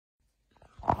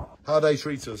How they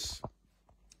treat us.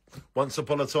 Once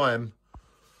upon a time,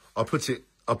 I put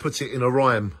it in a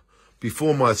rhyme.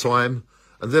 Before my time,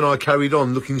 and then I carried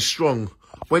on looking strong.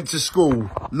 Went to school,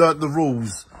 learnt the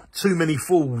rules. Too many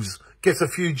fools, get a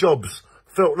few jobs.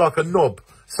 Felt like a knob,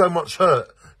 so much hurt.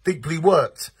 Deeply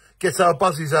worked, get our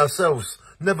buzzies ourselves.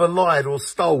 Never lied or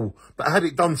stole, but had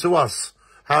it done to us.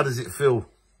 How does it feel?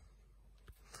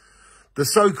 The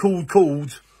so-called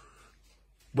called,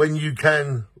 when you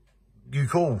can, you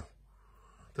call.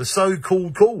 The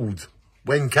so-called called,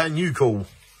 when can you call?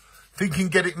 Thinking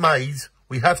get it made,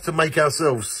 we have to make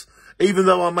ourselves. Even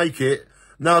though I make it,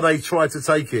 now they try to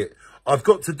take it. I've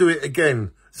got to do it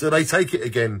again, so they take it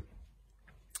again.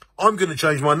 I'm going to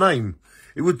change my name.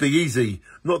 It would be easy,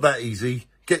 not that easy.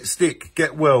 Get stick,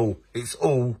 get well, it's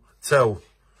all tell.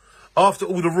 After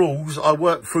all the rules, I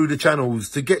work through the channels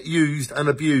to get used and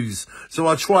abused. So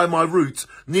I try my route,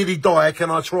 nearly die,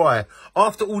 can I try?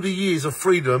 After all the years of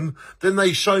freedom, then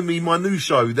they show me my new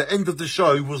show. The end of the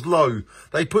show was low.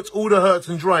 They put all the hurt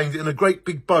and drained in a great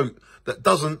big boat that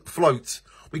doesn't float.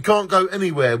 We can't go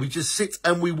anywhere, we just sit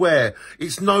and we wear.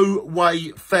 It's no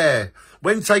way fair.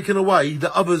 When taken away,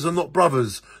 the others are not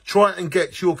brothers. Try and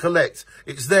get your collect.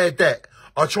 It's their debt.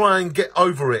 I try and get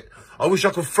over it. I wish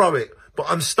I could throw it, but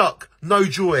I'm stuck. No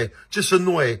joy, just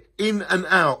annoy. In and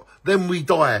out, then we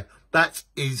die. That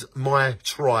is my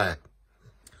try.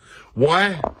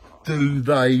 Why do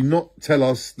they not tell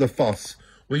us the fuss?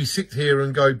 We sit here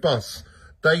and go bus.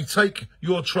 They take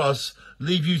your trust,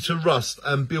 leave you to rust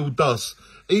and build dust.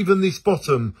 Even this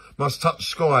bottom must touch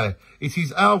sky. It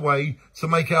is our way to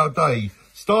make our day.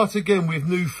 Start again with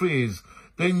new fears.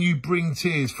 Then you bring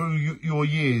tears through your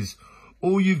years.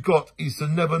 All you've got is to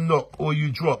never knock or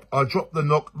you drop. I drop the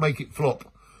knock, make it flop.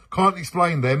 Can't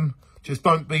explain them, just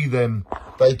don't be them.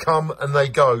 They come and they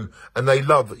go, and they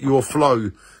love your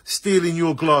flow. Stealing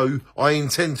your glow, I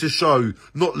intend to show,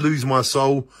 not lose my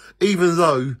soul. Even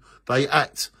though they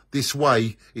act this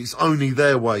way, it's only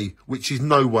their way, which is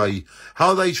no way.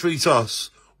 How they treat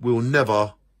us will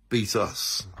never beat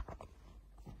us.